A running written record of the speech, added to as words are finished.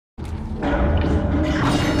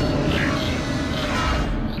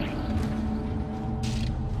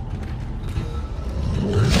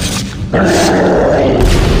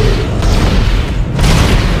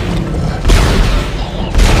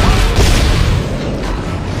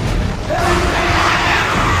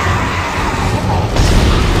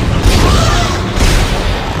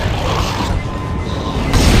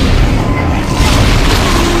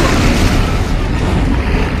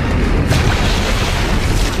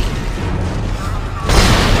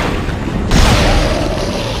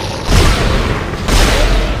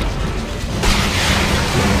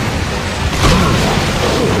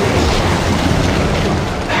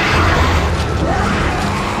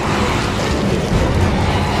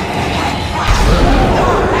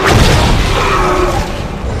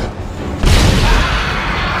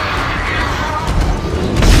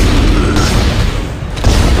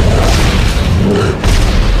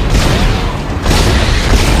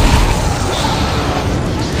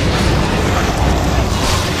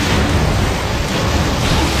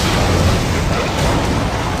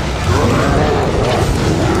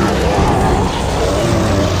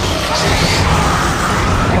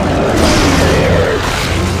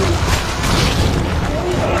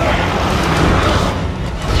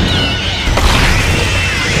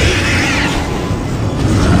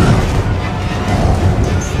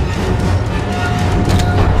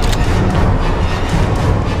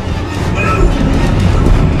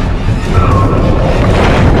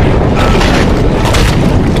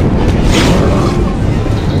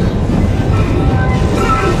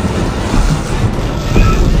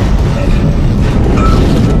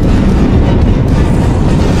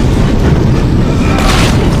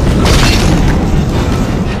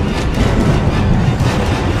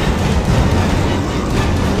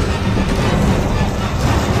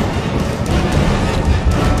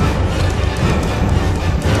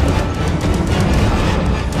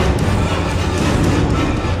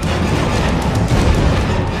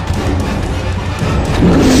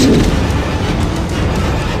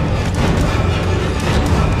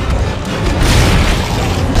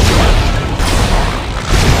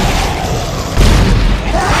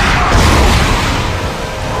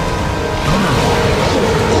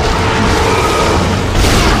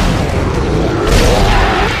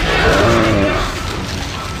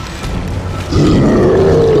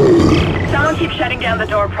keep shutting down the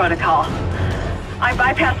door protocol. I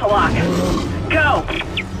bypass the lock. Go!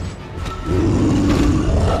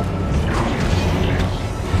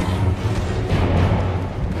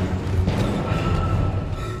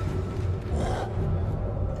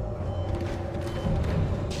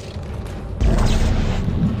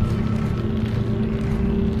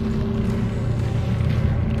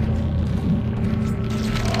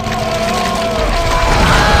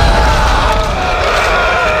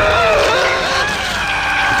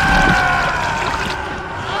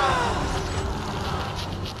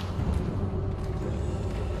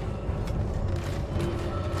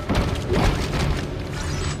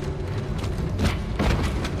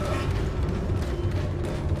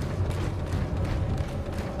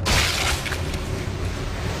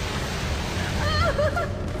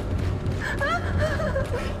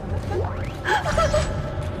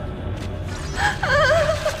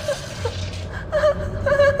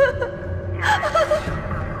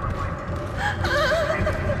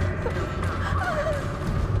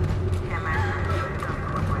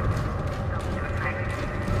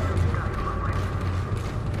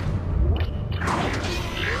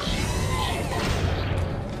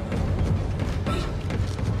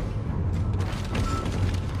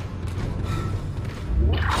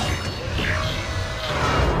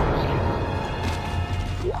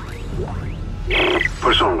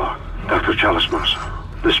 Person log, Dr. Chalice Mercer.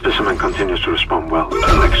 The specimen continues to respond well to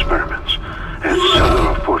the experiments. Its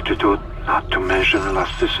cellular fortitude, not to mention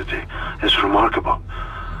elasticity, is remarkable.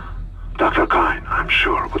 Dr. Kyne, I'm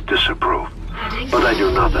sure, would disapprove. But I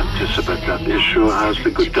do not anticipate that issue as the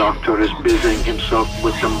good doctor is busying himself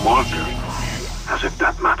with the marker. As if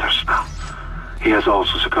that matters now. He has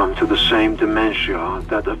also succumbed to the same dementia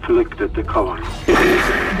that afflicted the colony.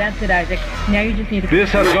 That's it, Isaac. Now you just need to... This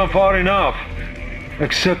has gone far enough.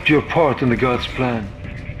 Accept your part in the God's plan.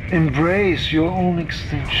 Embrace your own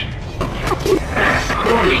extinction.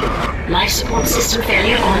 Warning. Life support system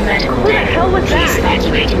failure on medical deck. What the hell was Please that?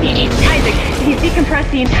 evacuate immediately. Isaac, he's decompressed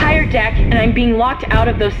the entire deck, and I'm being locked out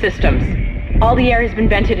of those systems. All the air has been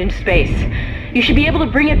vented into space. You should be able to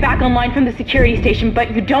bring it back online from the security station,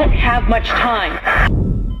 but you don't have much time.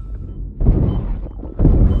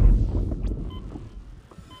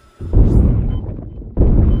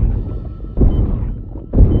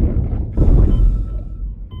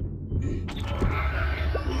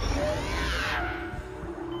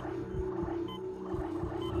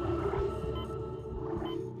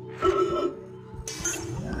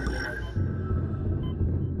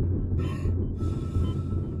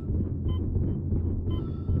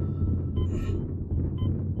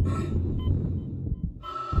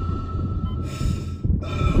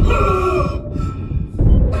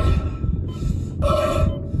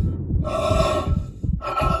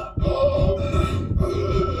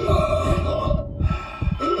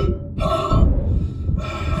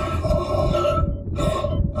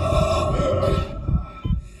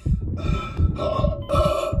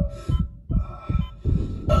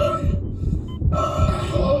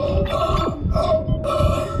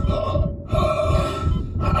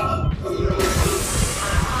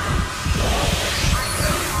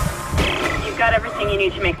 Got everything you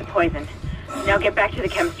need to make the poison. Now get back to the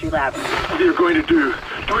chemistry lab. What are you going to do?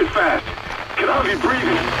 Do it fast. Can hardly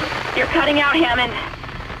breathe. You're cutting out, Hammond.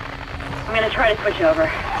 I'm gonna try to switch over.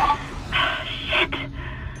 Shit.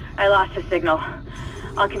 I lost his signal.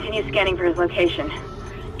 I'll continue scanning for his location.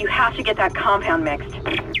 You have to get that compound mixed.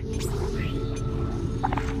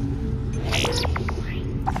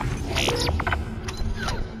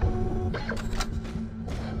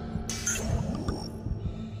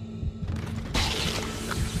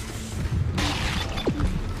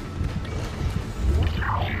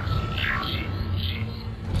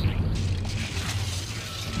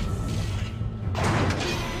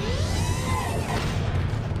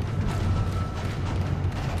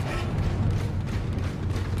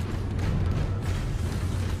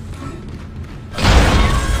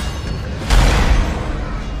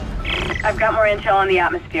 I've got more intel on the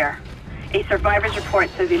atmosphere. A survivor's report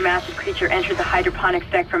says a massive creature entered the hydroponics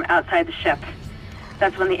deck from outside the ship.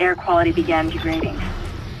 That's when the air quality began degrading.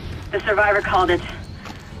 The survivor called it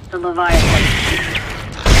the Leviathan.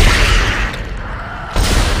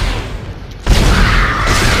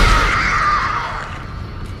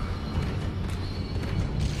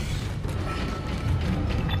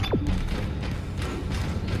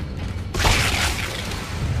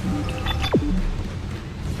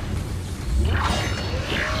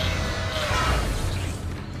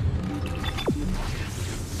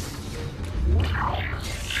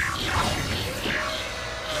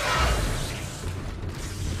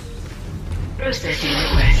 Processing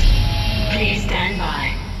request. Please stand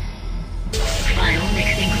by. Final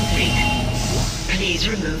mixing complete. Please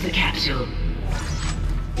remove the capsule.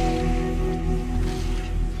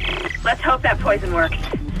 Let's hope that poison works.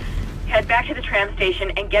 Head back to the tram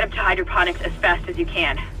station and get up to hydroponics as fast as you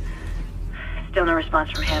can. Still no response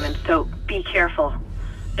from Hammond, so be careful.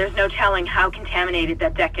 There's no telling how contaminated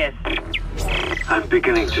that deck is. I'm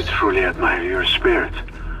beginning to truly admire your spirit,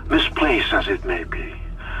 misplaced as it may be.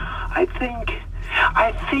 I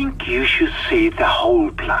think you should see the whole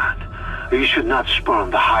plan. You should not spurn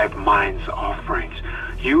the hive mind's offerings.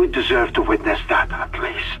 You deserve to witness that at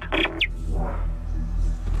least.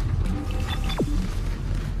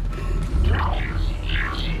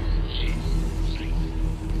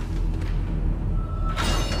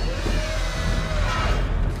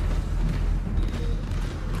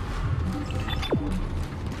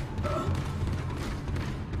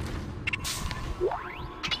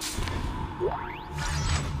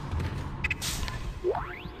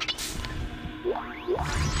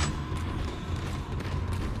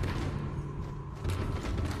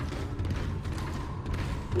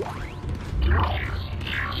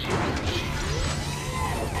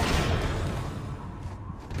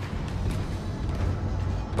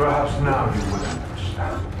 Perhaps now you will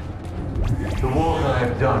understand. The work I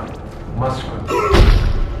have done must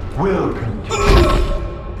continue. Will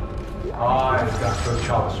continue. I, Dr.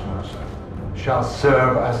 Charles Mercer, shall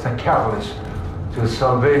serve as the catalyst to the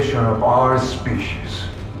salvation of our species.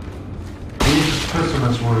 These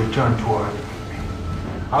specimens will return to Earth.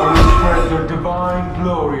 I will spread their divine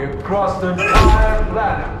glory across the entire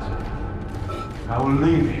planet. I will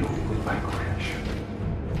leave you with my creation.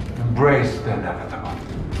 Embrace the inevitable.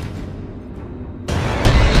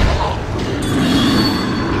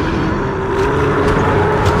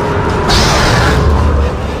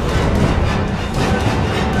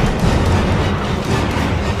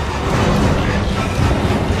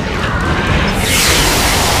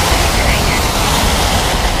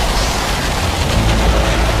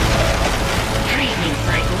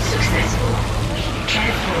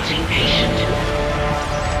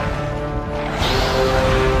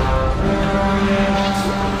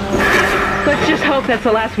 That's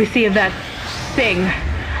the last we see of that thing.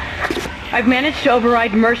 I've managed to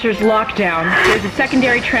override Mercer's lockdown. There's a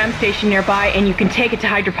secondary tram station nearby, and you can take it to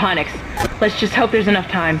hydroponics. Let's just hope there's enough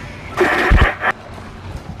time.